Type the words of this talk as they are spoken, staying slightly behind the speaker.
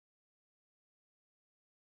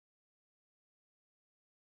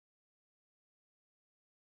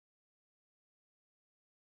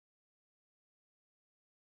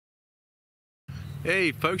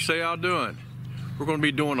Hey folks, how y'all doing? We're going to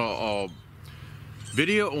be doing a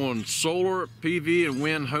video on solar, PV, and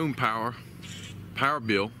wind home power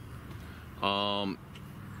bill.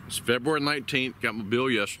 It's February 19th, got my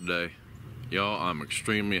bill yesterday. Y'all, I'm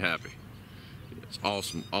extremely happy. It's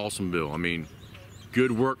awesome bill. I mean,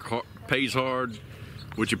 good work, pays hard,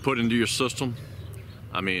 what you put into your system.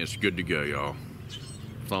 I mean, it's good to go, y'all.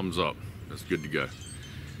 Thumbs up, it's good to go.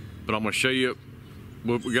 But I'm going to show you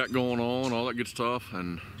what we got going on, all that good stuff,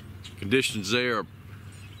 and conditions there are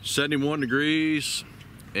 71 degrees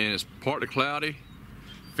and it's partly cloudy.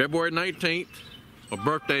 February 19th. My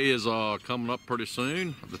birthday is coming up pretty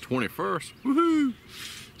soon, the 21st. Woohoo!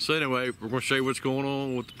 So anyway, we're going to show you what's going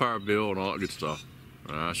on with the power bill and all that good stuff.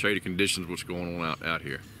 I'll show you the conditions, what's going on out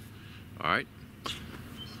here. All right.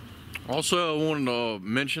 Also, I wanted to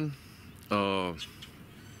mention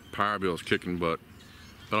power bill is kicking butt,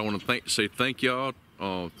 but I want to say thank y'all.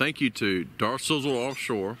 Thank you to Darcizzle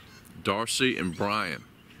Offshore, Darcy and Brian.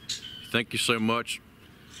 Thank you so much.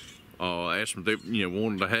 I asked them if they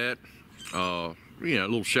wanted a hat. A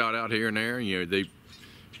little shout out here and there. They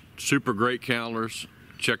super great calendars.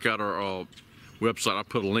 Check out our website. I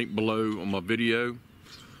put a link below on my video,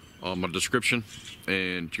 my description,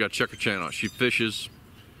 and you gotta check her channel out. She fishes,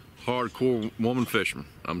 hardcore woman fisherman.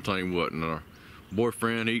 I'm telling you what, and our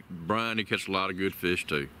boyfriend, Brian, he catches a lot of good fish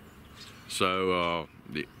too. So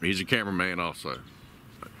he's a cameraman also.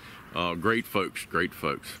 Great folks.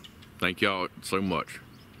 Thank y'all so much.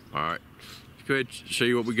 All right, let's go ahead and show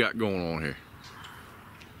you what we got going on here.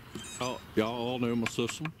 Y'all all know my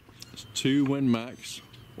system. It's 2 WindMax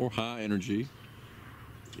or high energy.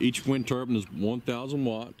 Each wind turbine is 1,000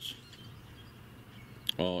 watts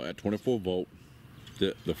at 24 volt.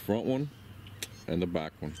 The front one and the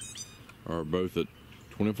back one are both at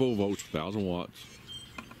 24 volts, 1,000 watts.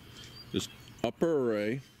 This upper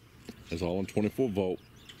array is all in 24 volt,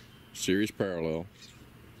 series parallel,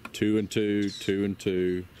 2 and 2, 2 and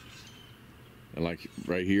 2, and like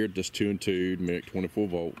right here, just 2 and 2 to make 24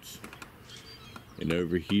 volts. And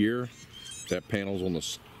over here, that panel's on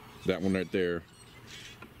that one right there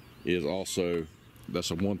is also,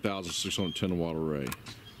 that's a 1,610 watt array.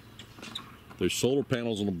 There's solar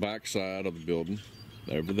panels on the back side of the building,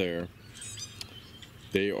 over there.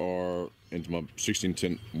 They are into my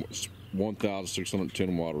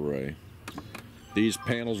 1,610 watt array. These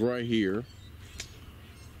panels right here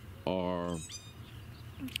are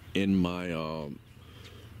in my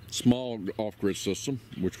small off-grid system,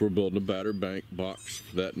 which we're building a battery bank box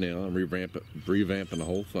for that now and revamping the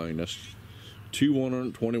whole thing. That's 2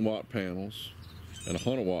 120 watt panels and a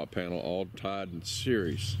 100 watt panel all tied in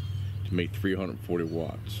series to make 340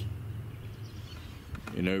 watts.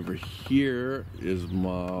 And over here is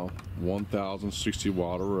my 1,060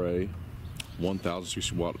 watt array,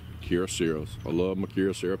 1,060 watt Kyoceras. I love my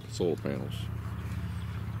Kyocera solar panels.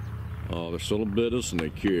 They're still in business and they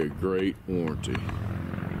carry a great warranty.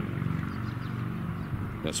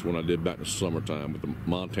 That's when I did back in the summertime with the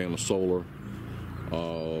Montana Solar.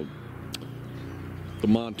 The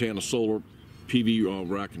Montana Solar PV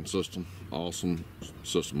racking system. Awesome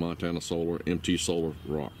system. Montana Solar, MT Solar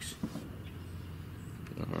rocks.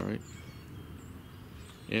 Alright.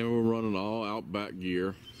 And we're running all OutBack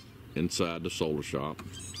gear inside the solar shop.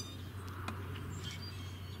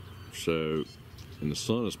 So, and the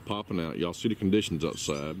sun is popping out. Y'all see the conditions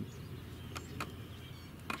outside.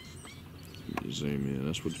 Let me zoom in.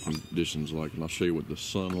 That's what the conditions like, and I'll show you what the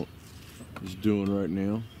sun is doing right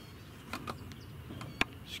now.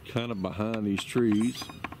 It's kind of behind these trees,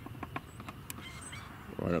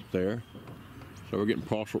 right up there. So we're getting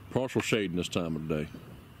partial shading this time of the day.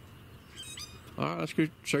 All right, let's go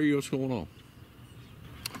show you what's going on.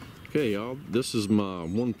 Okay, y'all, this is my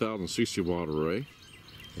 1,060 watt array,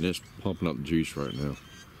 and it's pumping up the juice right now.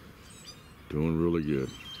 Doing really good.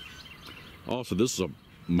 Also, this is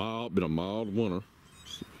been a mild winter.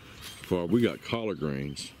 We got collard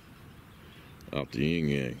greens out the yin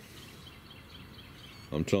yang.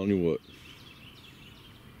 I'm telling you what,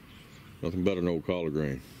 nothing better than old collard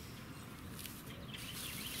green.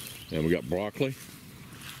 And we got broccoli.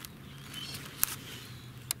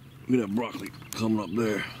 Look at that broccoli coming up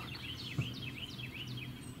there.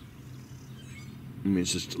 I mean,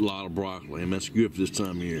 it's just a lot of broccoli, and that's good for this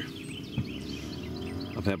time of year.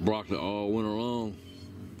 I've had broccoli all winter long.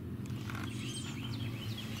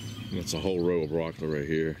 That's a whole row of broccoli right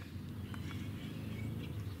here.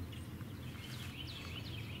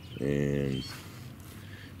 And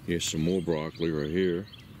here's some more broccoli right here.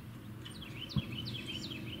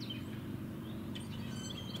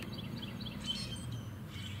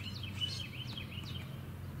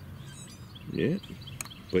 Yeah,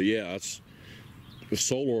 but yeah, with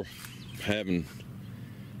solar, having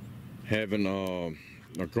a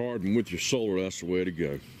garden with your solar, that's the way to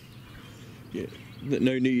go. Yeah,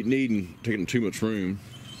 no needing taking too much room.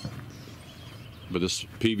 But this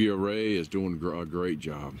PV array is doing a great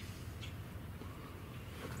job.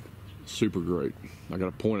 Super great. I got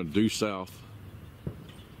a point of due south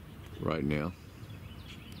right now.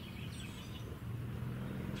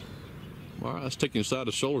 All right, let's take you inside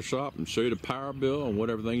the solar shop and show you the power bill and what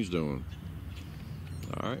everything's doing.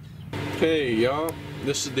 All right. Okay, y'all,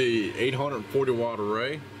 this is the 840 watt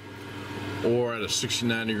array, or at a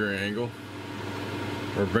 69-degree angle.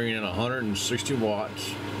 We're bringing in 160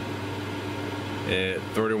 watts at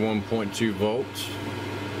 31.2 volts.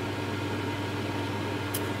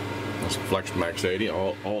 That's FlexMax 80,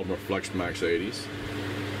 all of our FlexMax 80s.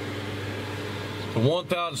 The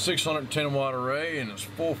 1,610 watt array, and it's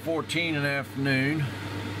 4:14 in the afternoon.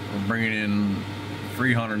 We're bringing in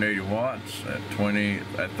 380 watts at 30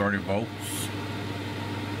 volts.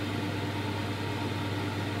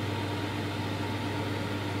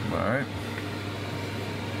 All right.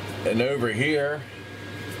 And over here,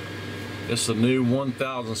 it's the new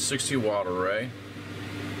 1,060 watt array.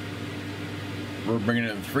 We're bringing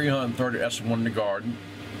in 330. That's the one in the garden.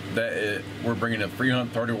 We're bringing in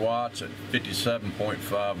 330 watts at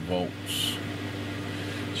 57.5 volts.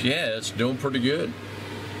 So yeah, it's doing pretty good.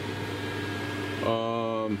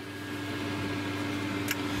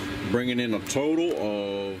 Bringing in a total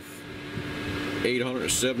of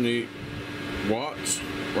 870 watts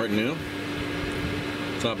right now.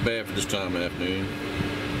 It's not bad for this time of afternoon.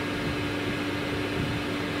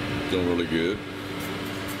 Doing really good.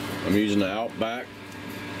 I'm using the OutBack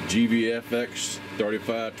GVFX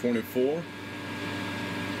 3524.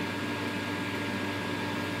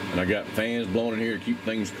 And I got fans blowing in here to keep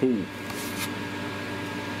things cool.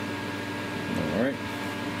 Alright.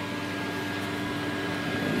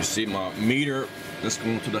 You see my meter that's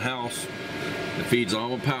going to the house. It feeds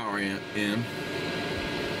all the power in.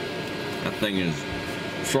 That thing is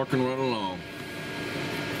trucking right along.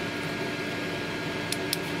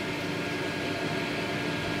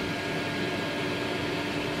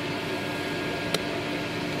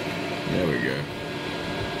 There we go.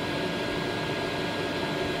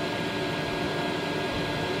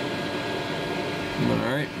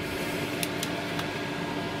 Alright.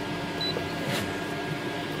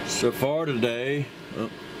 So far today,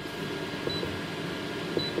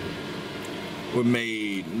 we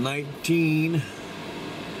made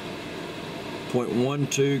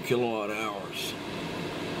 19.12 kilowatt hours.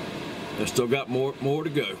 I still got more to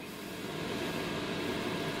go.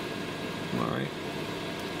 Alright.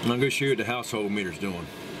 I'm going to show you what the household meter's doing.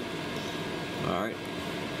 Alright.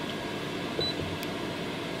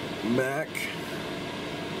 Back.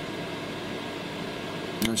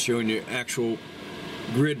 I'm showing you actual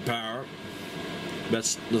grid power.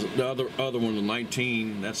 That's the other one, the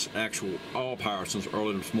 19. That's actual all power since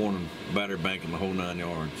early this morning. Battery bank and the whole 9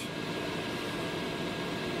 yards.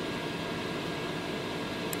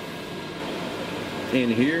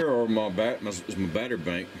 And here are my battery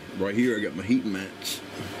bank. Right here I got my heat mats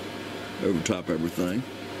over top of everything.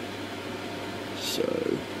 So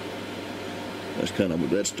that's kind of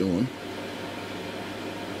what that's doing.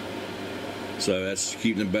 So that's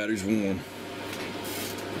keeping the batteries warm.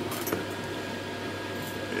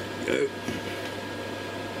 There you go.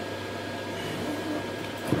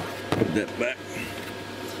 Put that back.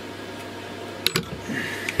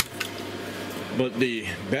 But the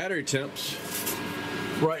battery temps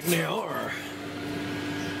right now are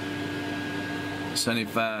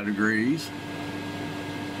 75 degrees.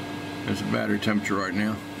 That's the battery temperature right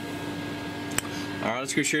now. All right,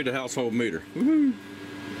 let's go share the household meter. Woohoo!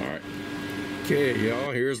 All right. Okay,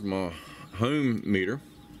 y'all, here's my home meter,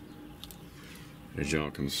 as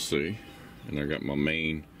y'all can see. And I got my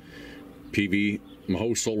main PV, my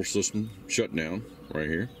whole solar system shut down right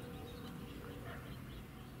here.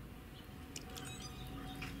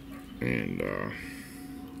 And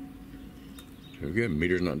so again,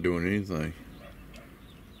 meter's not doing anything.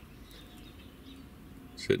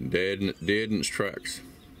 Sitting dead in its tracks.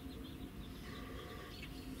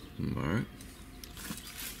 All right.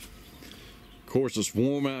 Of course, it's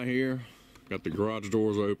warm out here. Got the garage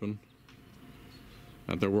doors open.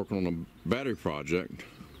 Out there working on a battery project.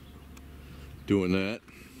 Doing that.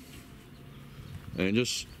 And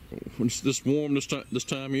just when it's this warm this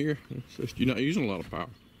time of year, you're not using a lot of power.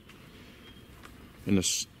 And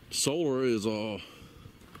the solar is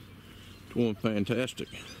doing fantastic.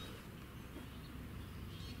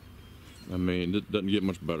 I mean, it doesn't get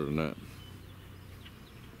much better than that.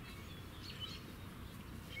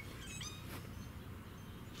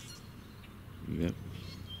 Yep.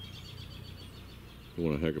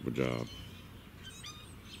 Doing a heck of a job.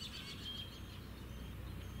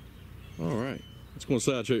 All right. Let's go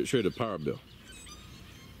inside and show you the power bill.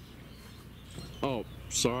 Oh,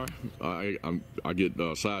 sorry. I get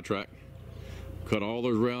sidetracked. Cut all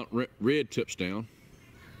those round red tips down.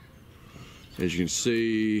 As you can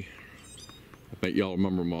see, I think y'all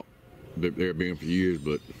remember them there being for years,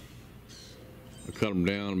 but I cut them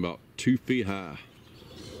down about 2 feet high.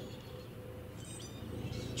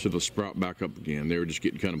 So they'll sprout back up again. They were just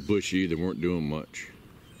getting kind of bushy. They weren't doing much.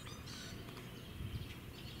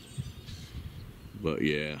 But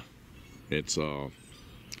yeah, it's a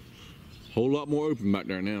whole lot more open back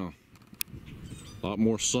there now. A lot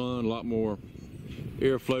more sun, a lot more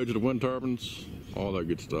airflow to the wind turbines, all that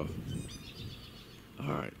good stuff. All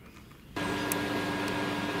right.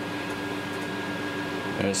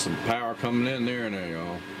 There's some power coming in there and there,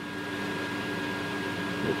 y'all.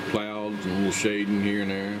 Little clouds and a little shading here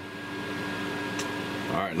and there.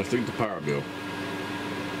 All right, let's look at the power bill.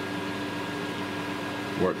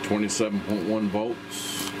 We're at 27.1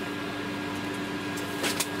 volts.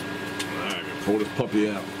 All right, pull this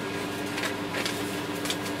puppy out.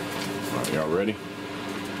 All right, y'all ready?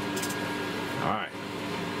 All right,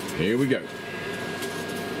 here we go.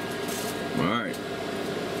 All right,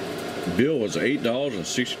 the bill was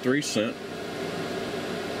 $8.63.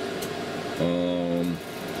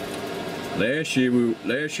 Last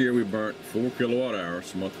year we burnt 4 kilowatt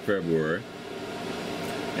hours the month of February,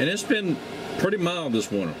 and it's been pretty mild this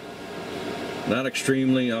winter. Not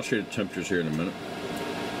extremely. I'll show you the temperatures here in a minute.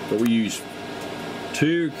 But we used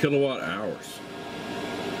 2 kilowatt hours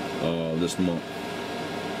this month.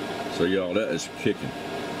 So y'all, that is kicking.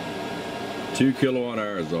 2 kilowatt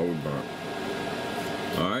hours is all we burnt.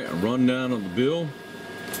 All right, a rundown of the bill.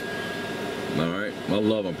 All right, I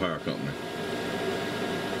love my power company.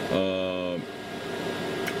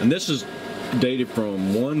 And this is dated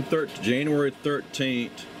from January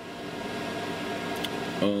 13th,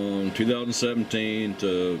 2017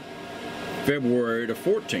 to February the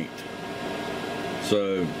 14th.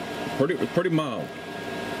 So pretty mild.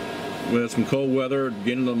 We had some cold weather at the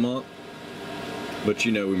beginning of the month, but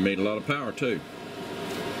you know, we made a lot of power too.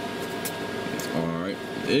 All right.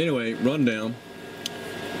 Anyway, rundown.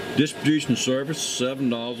 Distribution service,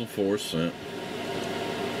 $7.04.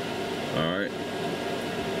 All right.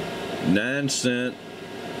 9 cents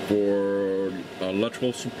for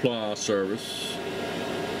electrical supply service.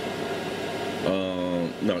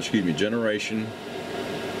 No, excuse me, generation.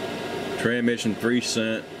 Transmission, 3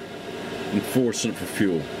 cents, and 4 cents for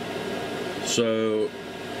fuel. So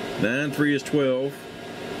 9 3 is 12.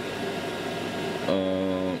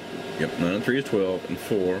 Yep, 9 3 is 12 and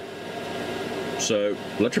 4. So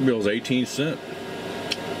electric bill is 18 cents.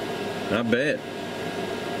 Not bad.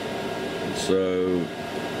 So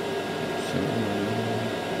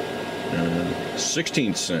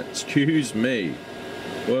 16 cents. Excuse me.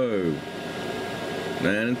 Whoa.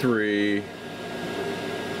 9 and 3.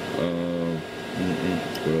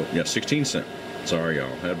 Well, yeah, 16 cents. Sorry,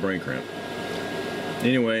 y'all. Had a brain cramp.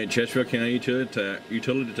 Anyway, Chesterfield County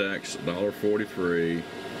utility tax $1.43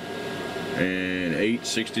 and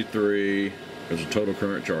 $8.63 is the total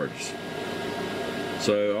current charges.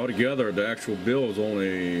 So altogether, the actual bill is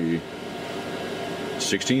only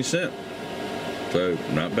 16 cents. So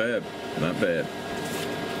not bad, not bad.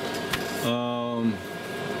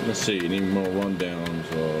 Let's see, any more rundowns?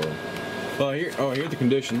 Here are the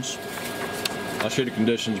conditions. I'll show you the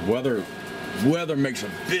conditions. Weather makes a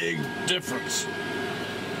big difference.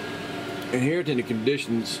 And here's the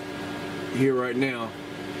conditions here right now.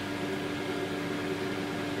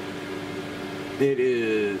 It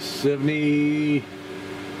is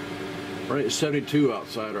 72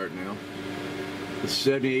 outside right now. It's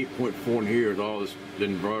 78.4 in here. With all this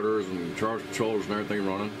inverters and charge controllers and everything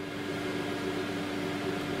running.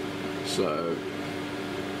 So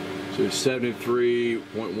it's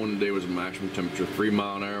 73.1 today was the maximum temperature. 3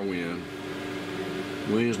 mile an hour wind.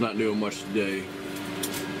 Wind's not doing much today.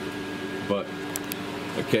 But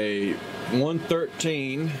okay,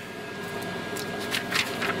 113.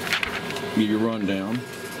 Give you a rundown.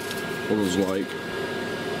 What it was like.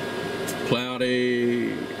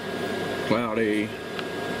 Cloudy.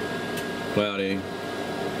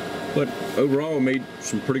 But overall, we made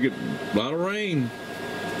some pretty good. A lot of rain.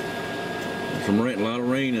 A lot of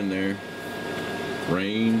rain in there.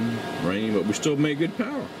 Rain, but we still made good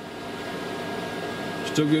power.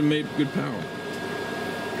 Made good power.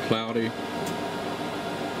 Cloudy.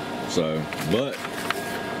 So, but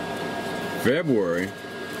February,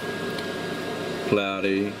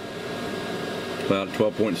 cloudy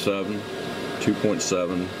 12.7,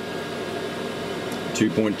 2.7,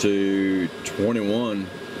 2.2, 21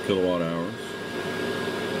 kilowatt hours.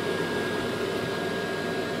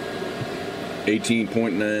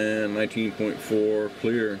 18.9, 19.4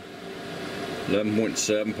 clear.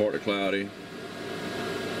 11.7 partly cloudy.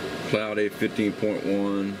 Cloudy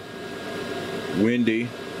 15.1. Windy.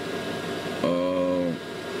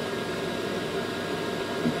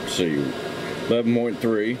 Let's see,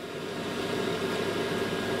 11.3.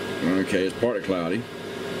 Okay, it's partly cloudy.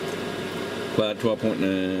 Cloud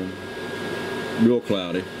 12.9. Real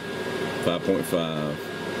cloudy 5.5.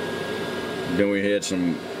 Then we had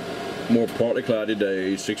some more partly cloudy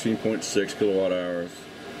days, 16.6 kilowatt hours.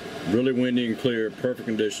 Really windy and clear, perfect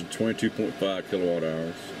conditions, 22.5 kilowatt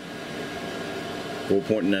hours.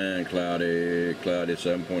 4.9 cloudy, cloudy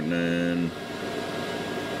 7.9.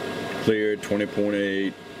 Clear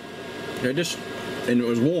 20.8. Okay, and it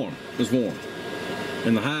was warm. It was warm.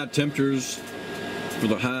 And the high temperatures for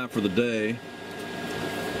the high for the day,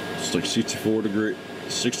 it's like 64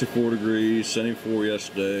 degrees, 74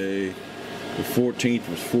 yesterday. The 14th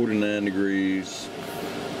was 49 degrees,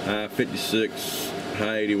 high 56,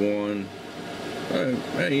 high 81.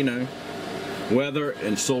 You know, weather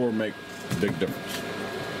and solar make a big difference.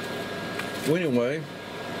 Well, anyway,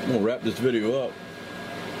 I'm gonna wrap this video up.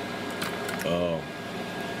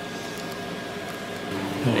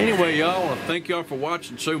 Anyway, y'all, I want to thank y'all for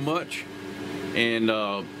watching so much, and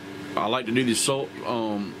I like to do these solar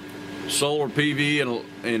PV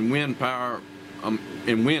and wind power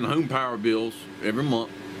and wind home power bills every month.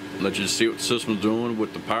 Let you see what the system's doing,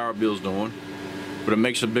 what the power bill's doing, but it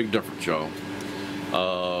makes a big difference, y'all.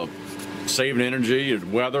 Saving energy is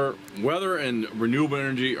weather and renewable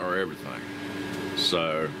energy are everything.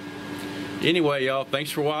 So anyway, y'all,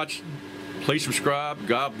 thanks for watching. Please subscribe.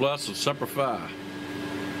 God bless and Semper Fi.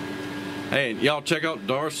 Hey, y'all check out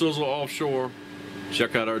Sizzle Offshore.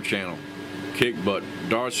 Check out our channel. Kick butt.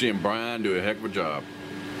 Darcy and Brian do a heck of a job.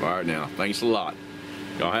 All right now. Thanks a lot.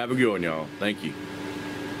 Y'all have a good one, y'all. Thank you.